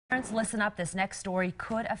Parents, listen up. This next story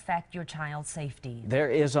could affect your child's safety. There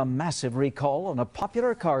is a massive recall on a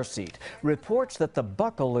popular car seat. Reports that the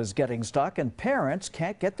buckle is getting stuck and parents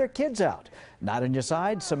can't get their kids out. Not on your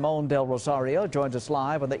side, Simone Del Rosario joins us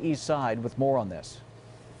live on the east side with more on this.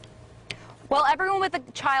 Well, everyone with a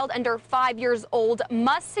child under 5 years old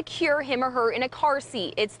must secure him or her in a car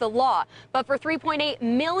seat. It's the law. But for 3.8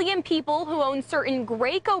 million people who own certain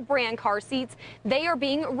Graco brand car seats, they are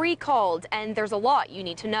being recalled. And there's a lot you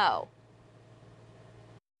need to know.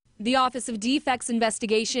 The Office of Defects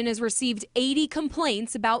Investigation has received 80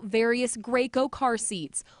 complaints about various Graco car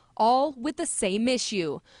seats, all with the same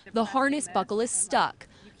issue. The harness buckle is stuck.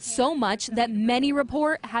 So much that many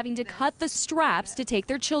report having to cut the straps to take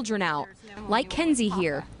their children out, like Kenzie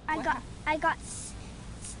here. I got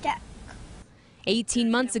stuck. 18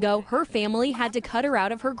 months ago, her family had to cut her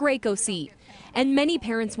out of her Graco seat. And many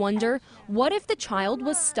parents wonder, what if the child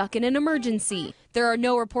was stuck in an emergency? There are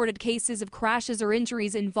no reported cases of crashes or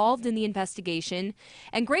injuries involved in the investigation,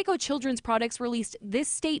 and Graco Children's Products released this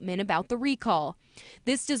statement about the recall.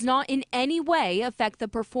 This does not in any way affect the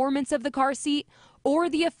performance of the car seat or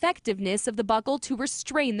the effectiveness of the buckle to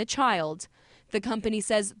restrain the child. The company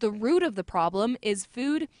says the root of the problem is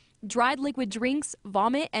food, dried liquid drinks,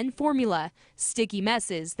 vomit, and formula, sticky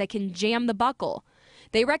messes that can jam the buckle.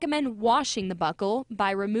 They recommend washing the buckle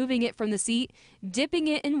by removing it from the seat, dipping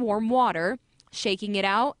it in warm water, shaking it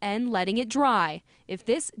out, and letting it dry. If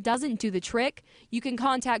this doesn't do the trick, you can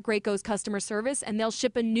contact Graco's customer service and they'll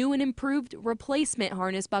ship a new and improved replacement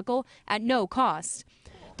harness buckle at no cost.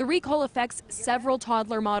 The recall affects several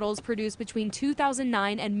toddler models produced between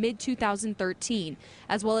 2009 and mid-2013,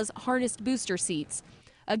 as well as harnessed booster seats.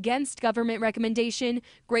 Against government recommendation,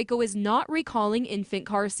 Graco is not recalling infant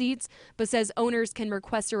car seats, but says owners can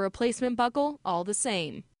request a replacement buckle all the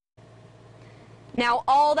same. Now,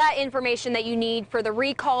 all that information that you need for the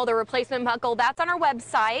recall, the replacement buckle, that's on our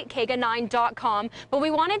website, KGUN-TV.com. But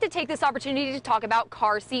we wanted to take this opportunity to talk about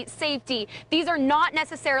car seat safety. These are not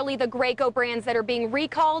necessarily the Graco brands that are being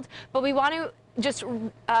recalled, but we want to just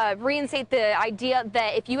reinstate the idea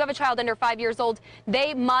that if you have a child under 5 years old,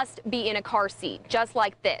 they must be in a car seat, just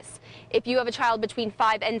like this. If you have a child between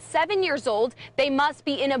 5 and 7 years old, they must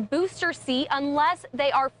be in a booster seat unless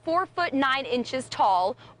they are 4'9"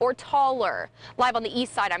 tall or taller. Live on the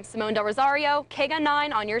east side, I'm Simone Del Rosario, KGUN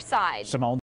 9 on your side. Simone.